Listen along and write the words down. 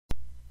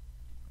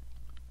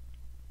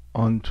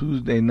On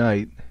Tuesday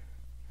night,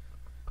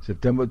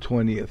 September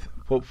 20th,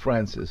 Pope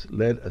Francis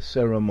led a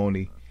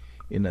ceremony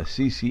in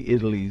Assisi,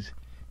 Italy's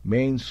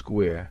main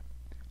square,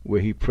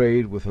 where he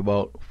prayed with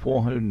about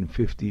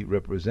 450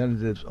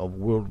 representatives of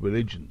world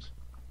religions.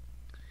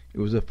 It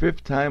was the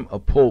fifth time a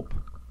pope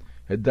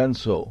had done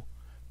so,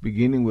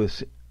 beginning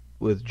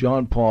with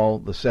John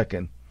Paul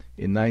II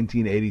in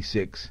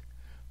 1986,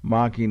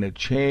 marking a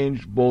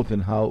change both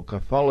in how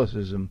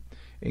Catholicism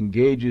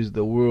engages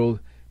the world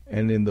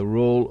and in the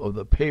role of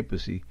the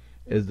papacy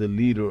as the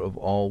leader of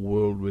all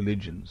world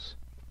religions.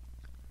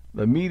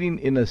 The meeting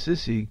in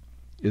Assisi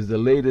is the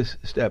latest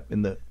step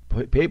in the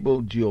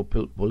papal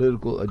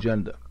geopolitical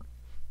agenda.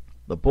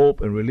 The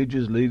Pope and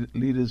religious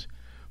leaders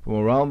from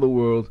around the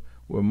world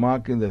were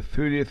marking the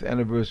 30th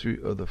anniversary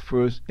of the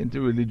first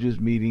interreligious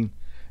meeting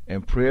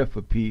and prayer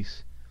for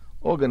peace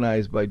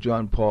organized by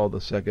John Paul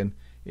II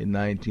in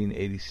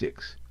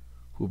 1986,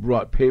 who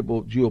brought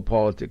papal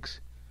geopolitics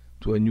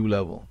to a new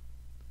level.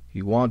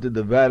 He wanted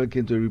the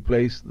Vatican to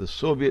replace the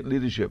Soviet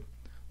leadership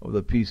of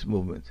the peace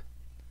movement.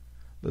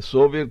 The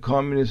Soviet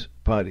Communist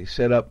Party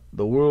set up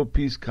the World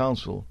Peace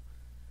Council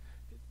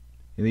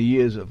in the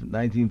years of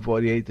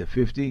 1948 to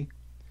 50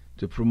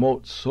 to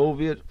promote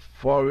Soviet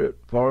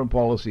foreign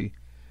policy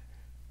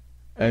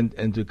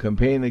and to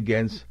campaign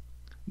against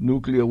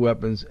nuclear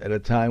weapons at a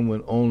time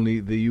when only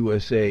the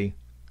USA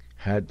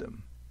had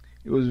them.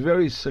 It was a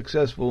very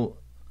successful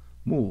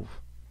move,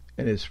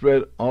 and it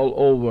spread all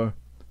over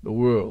the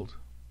world.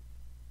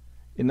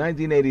 In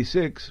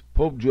 1986,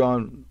 Pope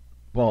John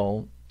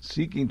Paul,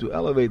 seeking to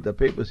elevate the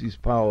papacy's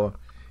power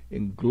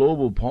in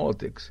global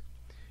politics,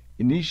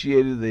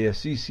 initiated the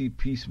Assisi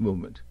peace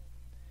movement.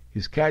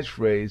 His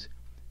catchphrase,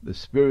 "The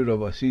Spirit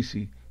of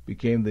Assisi,"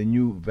 became the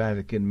new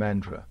Vatican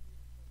mantra.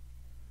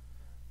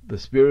 The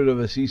spirit of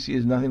Assisi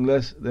is nothing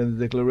less than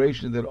the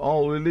declaration that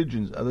all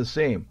religions are the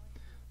same,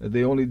 that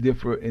they only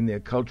differ in their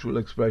cultural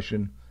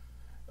expression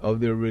of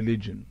their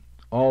religion.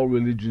 All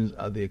religions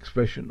are the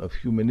expression of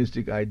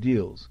humanistic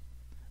ideals.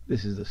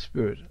 This is the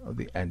spirit of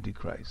the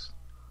Antichrist.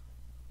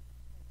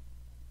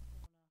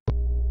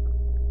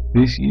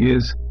 This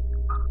year's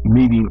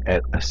meeting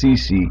at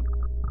Assisi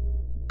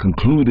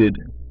concluded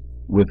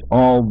with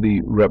all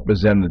the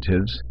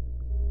representatives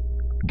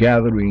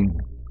gathering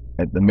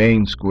at the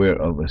main square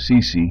of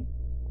Assisi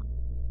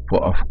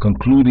for a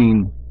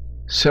concluding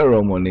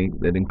ceremony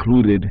that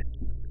included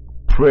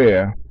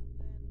prayer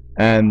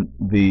and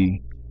the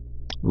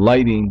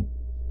lighting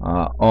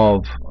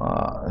of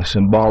a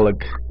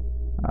symbolic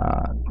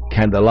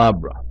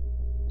candelabra.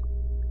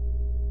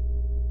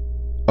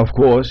 Of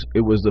course,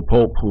 it was the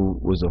Pope who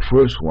was the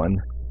first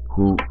one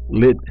who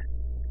lit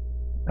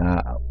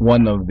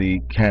one of the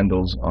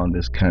candles on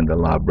this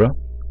candelabra.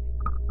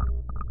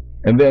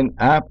 And then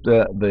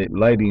after the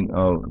lighting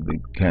of the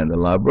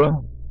candelabra,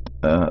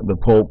 the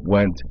Pope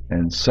went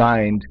and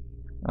signed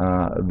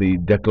the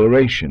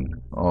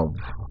declaration of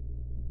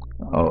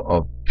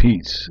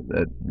peace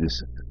that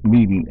this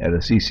meeting at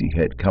Assisi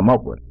had come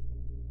up with.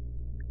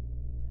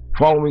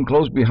 Following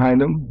close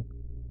behind him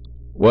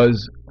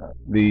was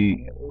the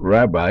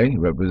rabbi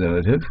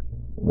representative,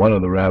 one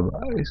of the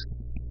rabbis,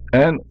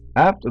 and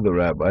after the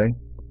rabbi,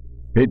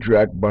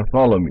 Patriarch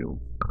Bartholomew.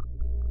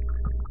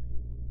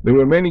 There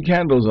were many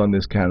candles on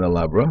this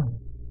candelabra,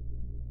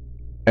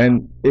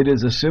 and it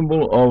is a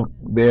symbol of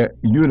their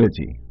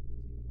unity,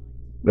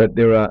 that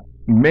there are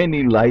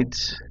many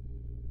lights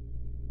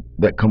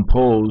that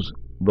compose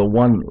the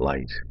one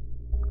light.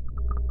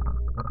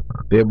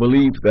 Their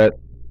belief that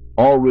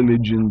all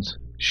religions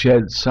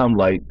shed some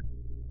light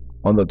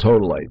on the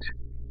total light,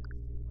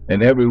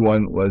 and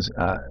everyone was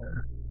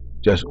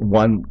just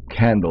one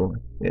candle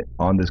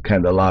on this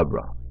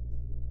candelabra.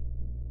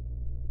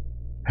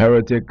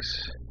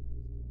 Heretics,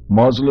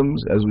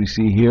 Muslims, as we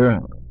see here,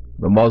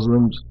 the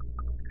Muslims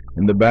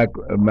in the back,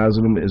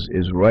 Muslim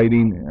is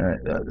writing,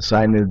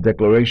 signing the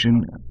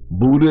declaration.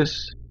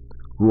 Buddhists,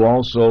 who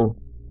also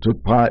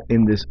took part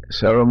in this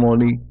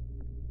ceremony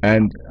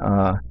and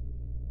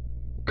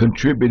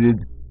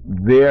contributed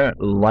their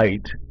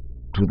light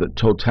to the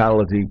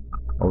totality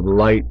of the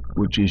light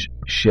which is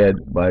shed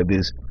by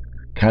this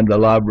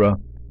candelabra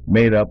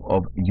made up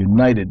of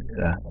united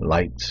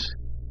lights.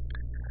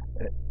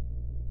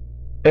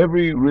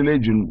 Every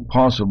religion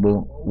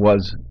possible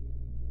was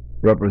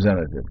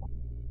representative.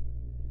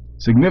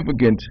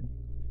 Significant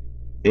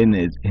in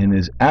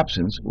his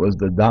absence was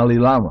the Dalai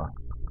Lama,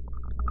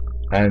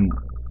 and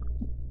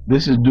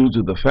this is due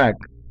to the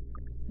fact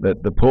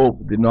that the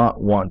Pope did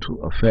not want to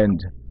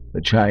offend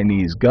the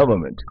Chinese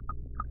government,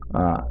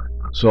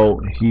 so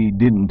he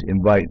didn't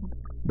invite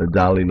the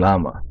Dalai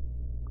Lama.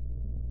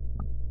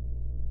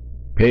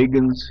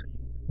 Pagans,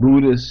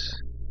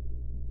 Buddhists,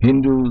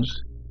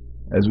 Hindus,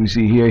 as we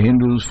see here,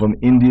 Hindus from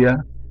India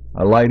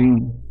are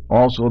lighting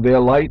also their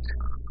light,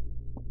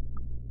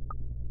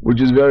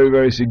 which is very,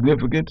 very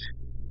significant.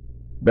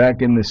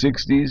 Back in the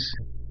 60s,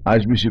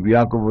 Archbishop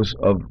Yakovus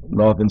of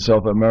North and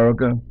South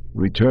America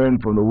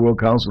returned from the World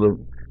Council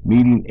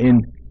meeting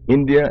in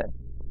India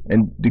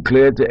and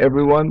declared to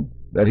everyone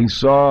that he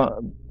saw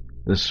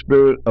the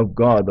Spirit of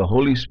God, the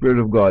Holy Spirit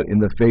of God, in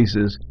the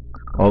faces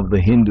of the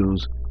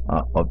Hindus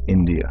of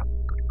India.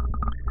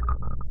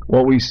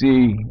 What we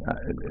see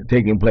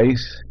taking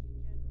place,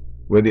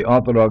 where the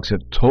Orthodox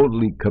have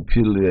totally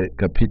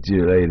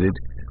capitulated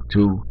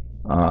to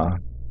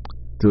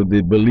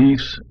the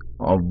beliefs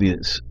of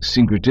this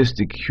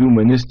syncretistic,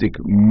 humanistic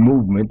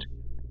movement,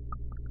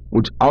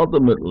 which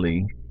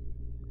ultimately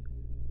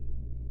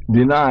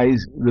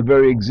denies the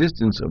very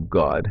existence of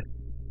God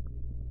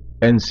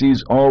and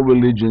sees all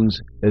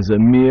religions as a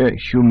mere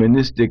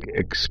humanistic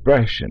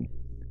expression,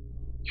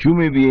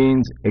 human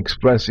beings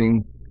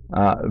expressing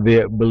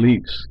their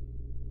beliefs.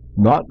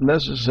 Not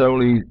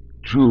necessarily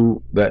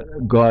true that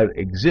God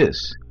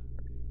exists,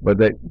 but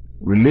that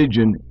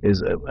religion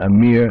is a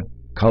mere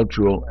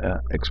cultural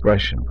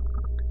expression.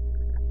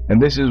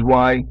 And this is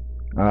why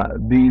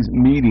these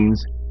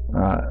meetings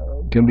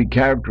can be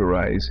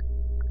characterized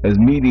as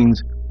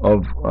meetings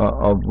of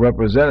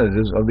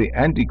representatives of the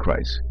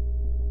Antichrist,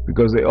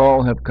 because they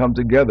all have come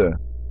together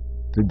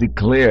to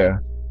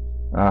declare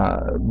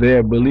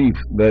their belief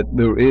that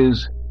there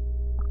is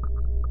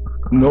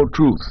no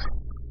truth,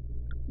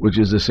 which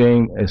is the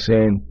same as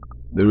saying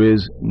there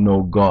is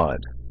no God.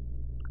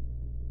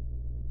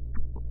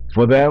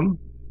 For them,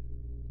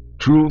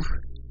 truth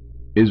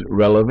is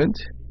relevant.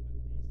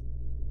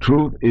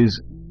 Truth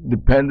is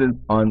dependent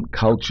on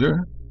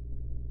culture.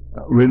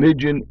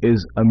 Religion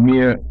is a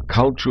mere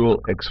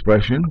cultural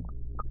expression,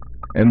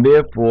 and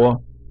therefore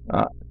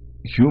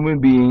human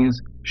beings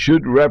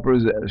should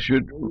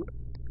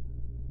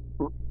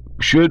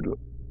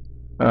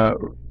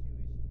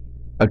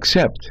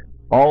accept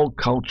all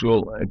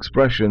cultural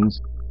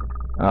expressions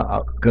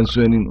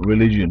concerning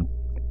religion,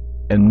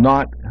 and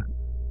not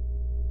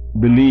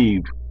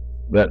believe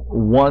that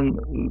one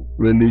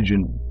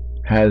religion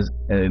has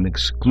an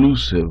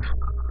exclusive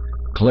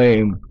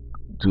claim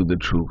to the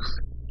truth.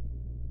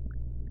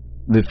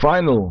 The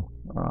final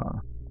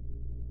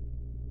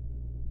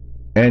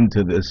end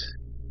to this,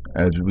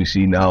 as we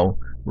see now,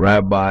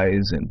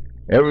 rabbis and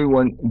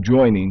everyone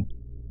joining,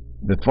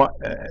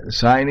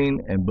 signing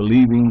and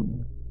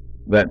believing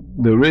that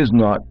there is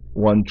not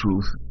one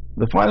truth.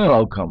 The final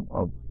outcome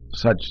of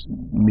such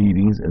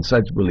meetings and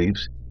such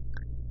beliefs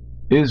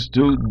is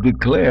to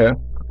declare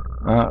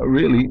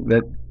really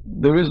that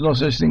there is no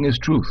such thing as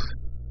truth.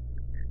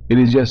 It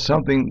is just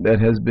something that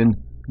has been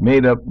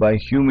made up by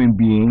human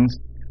beings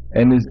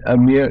and is a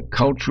mere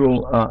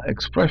cultural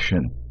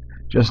expression.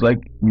 Just like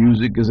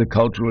music is a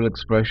cultural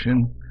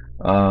expression,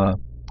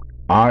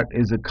 art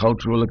is a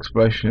cultural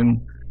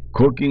expression,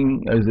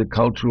 cooking is a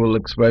cultural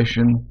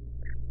expression.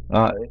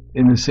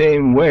 In the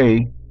same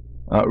way,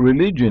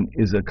 religion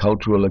is a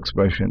cultural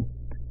expression.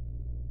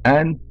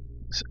 And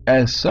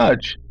as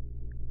such,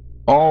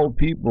 all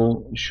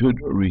people should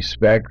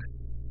respect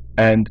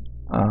and,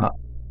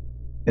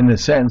 in a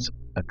sense,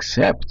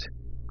 accept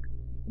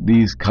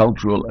these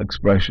cultural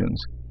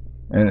expressions.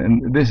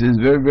 And this is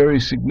very, very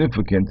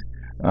significant,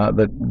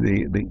 that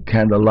the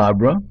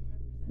candelabra,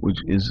 which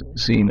is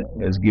seen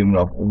as giving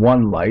off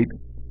one light,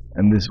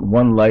 and this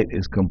one light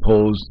is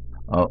composed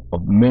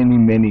of many,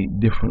 many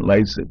different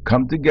lights that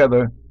come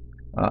together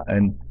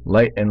and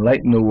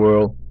enlighten the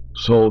world,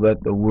 so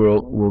that the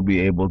world will be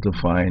able to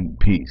find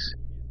peace.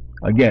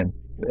 Again,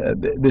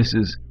 this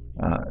is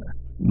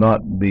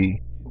not the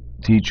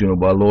teaching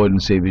of our Lord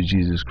and Savior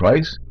Jesus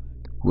Christ,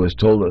 who has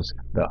told us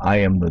that I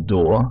am the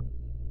door.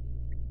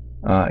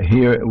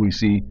 Here we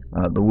see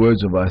the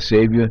words of our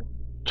Savior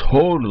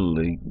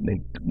totally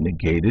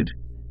negated,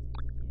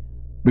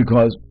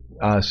 because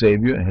our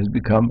Savior has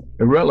become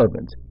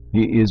irrelevant.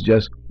 He is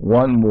just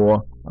one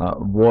more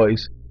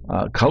voice,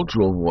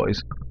 cultural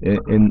voice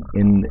in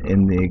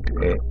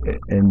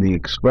the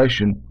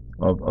expression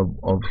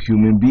of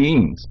human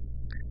beings.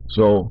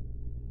 So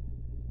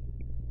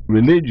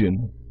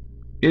religion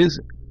is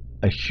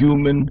a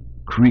human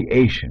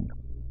creation.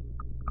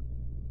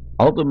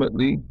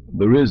 Ultimately,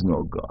 there is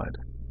no God.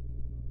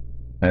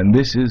 And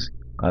this is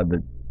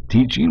the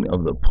teaching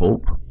of the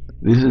Pope.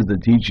 This is the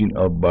teaching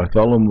of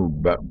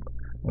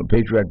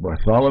Patriarch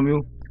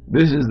Bartholomew.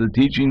 This is the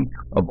teaching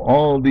of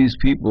all these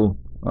people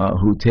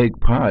who take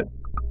part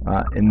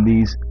in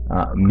these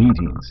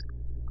meetings.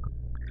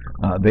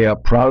 They are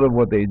proud of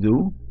what they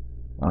do,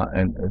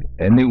 and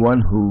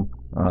anyone who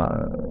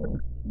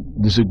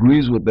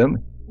disagrees with them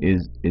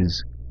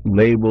is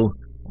labeled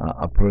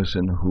a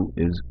person who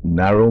is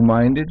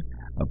narrow-minded,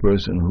 a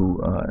person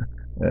who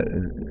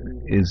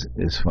is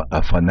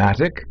a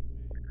fanatic,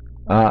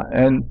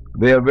 and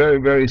they are very,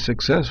 very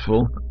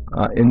successful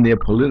in their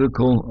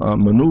political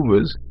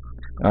maneuvers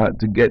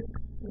to get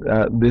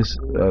this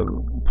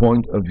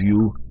point of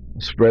view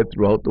spread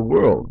throughout the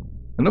world.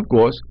 And of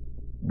course,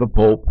 the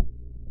Pope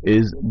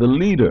is the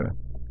leader.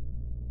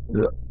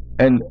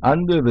 And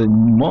under the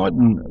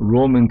modern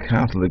Roman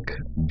Catholic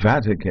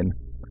Vatican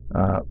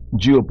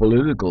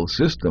geopolitical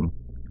system,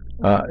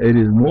 it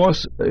is more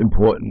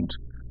important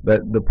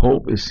that the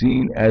Pope is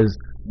seen as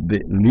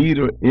the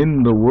leader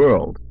in the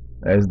world,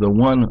 as the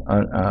one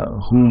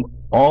whom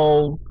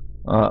all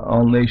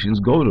nations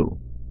go to.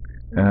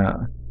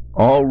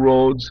 All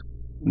roads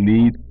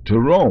lead to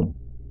Rome,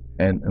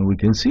 and we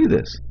can see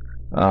this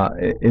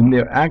in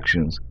their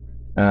actions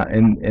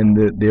and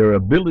their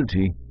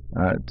ability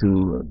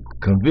to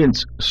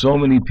convince so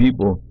many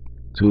people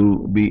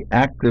to be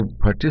active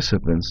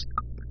participants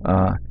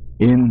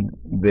in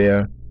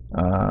their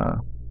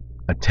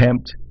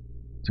attempt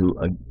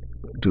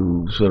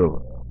to sort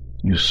of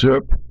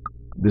usurp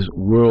this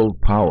world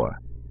power.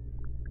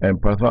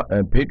 And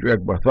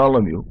Patriarch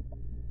Bartholomew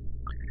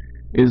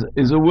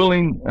is a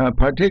willing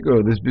partaker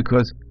of this,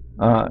 because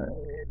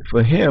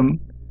for him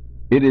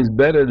it is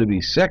better to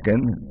be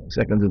second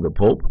to the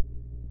Pope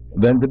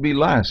than to be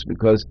last,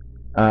 because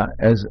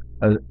as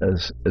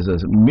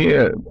a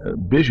mere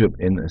bishop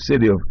in the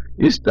city of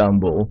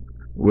Istanbul,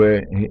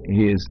 where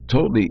he is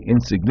totally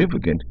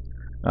insignificant,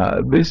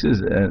 this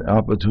is an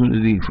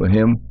opportunity for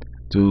him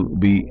to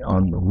be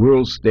on the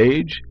world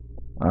stage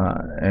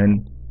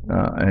and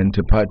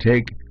to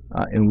partake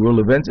in world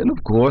events, and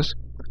of course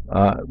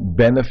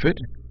benefit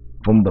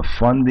from the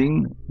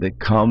funding that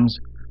comes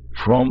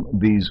from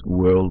these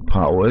world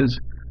powers,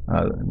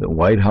 the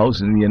White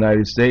House in the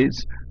United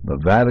States, the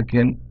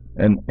Vatican,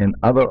 and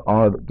other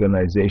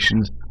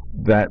organizations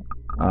that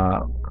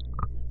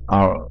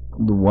are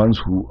the ones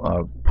who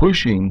are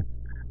pushing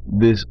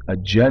this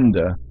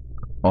agenda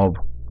of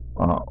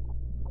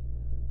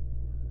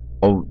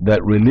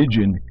that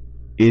religion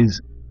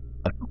is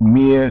a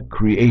mere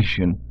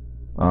creation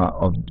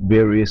of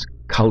various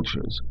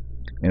cultures.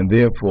 And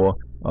therefore,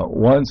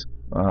 once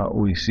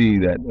we see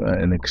that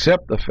and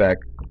accept the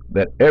fact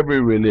that every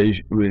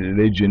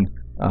religion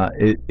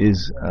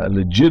is a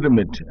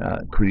legitimate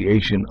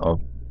creation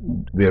of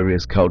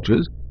various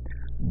cultures,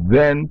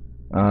 then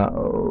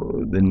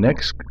the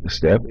next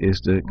step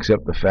is to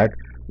accept the fact,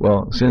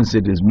 well, since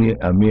it is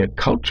a mere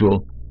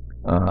cultural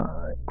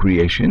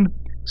creation,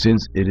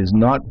 since it is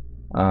not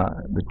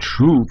the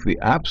truth, the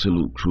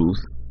absolute truth,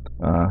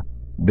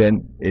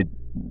 then it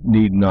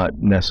need not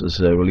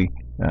necessarily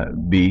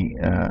be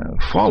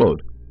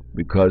followed,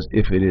 because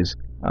if it is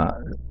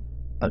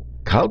a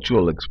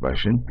cultural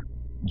expression,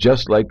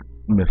 just like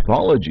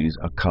mythologies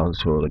are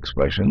cultural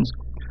expressions,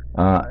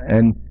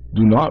 and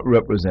do not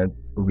represent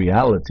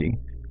reality,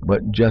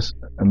 but just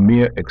a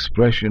mere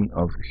expression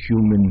of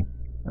human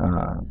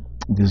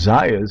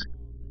desires,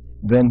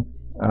 then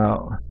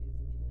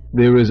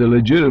there is a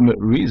legitimate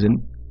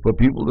reason for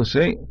people to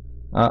say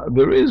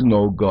there is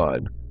no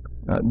God.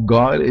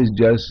 God is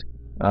just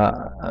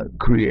a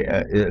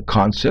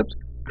concept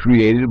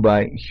created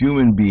by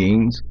human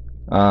beings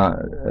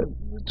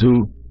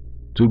to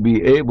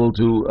be able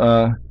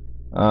to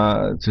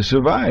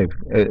survive.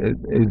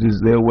 It is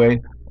their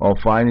way of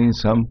finding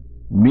some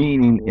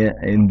meaning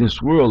in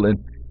this world,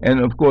 and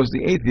of course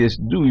the atheists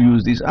do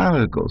use these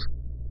articles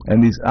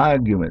and these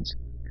arguments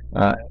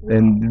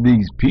and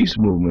these peace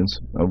movements,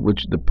 of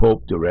which the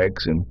Pope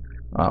directs and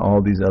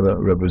all these other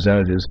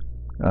representatives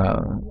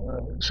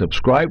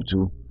subscribe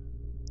to.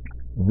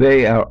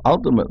 They are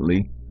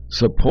ultimately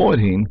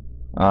supporting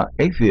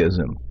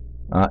atheism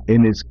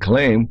in its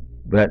claim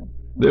that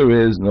there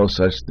is no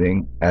such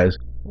thing as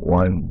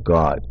one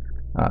God.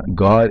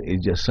 God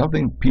is just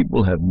something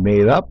people have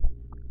made up,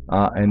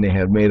 and they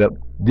have made up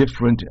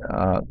different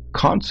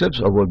concepts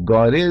of what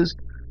God is,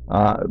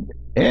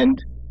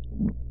 and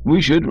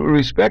we should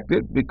respect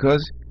it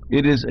because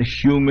it is a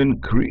human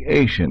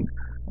creation,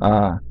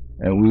 and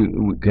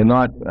we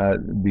cannot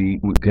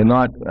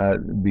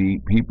be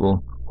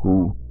people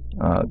who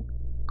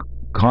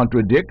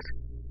contradict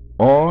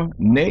or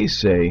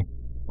naysay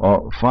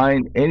or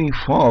find any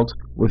fault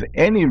with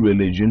any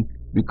religion,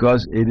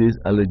 because it is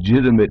a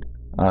legitimate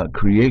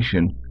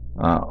creation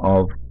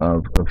of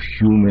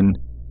human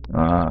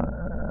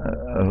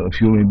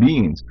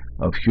beings,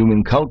 of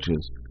human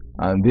cultures,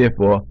 and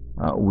therefore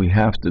we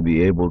have to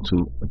be able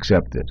to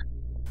accept it.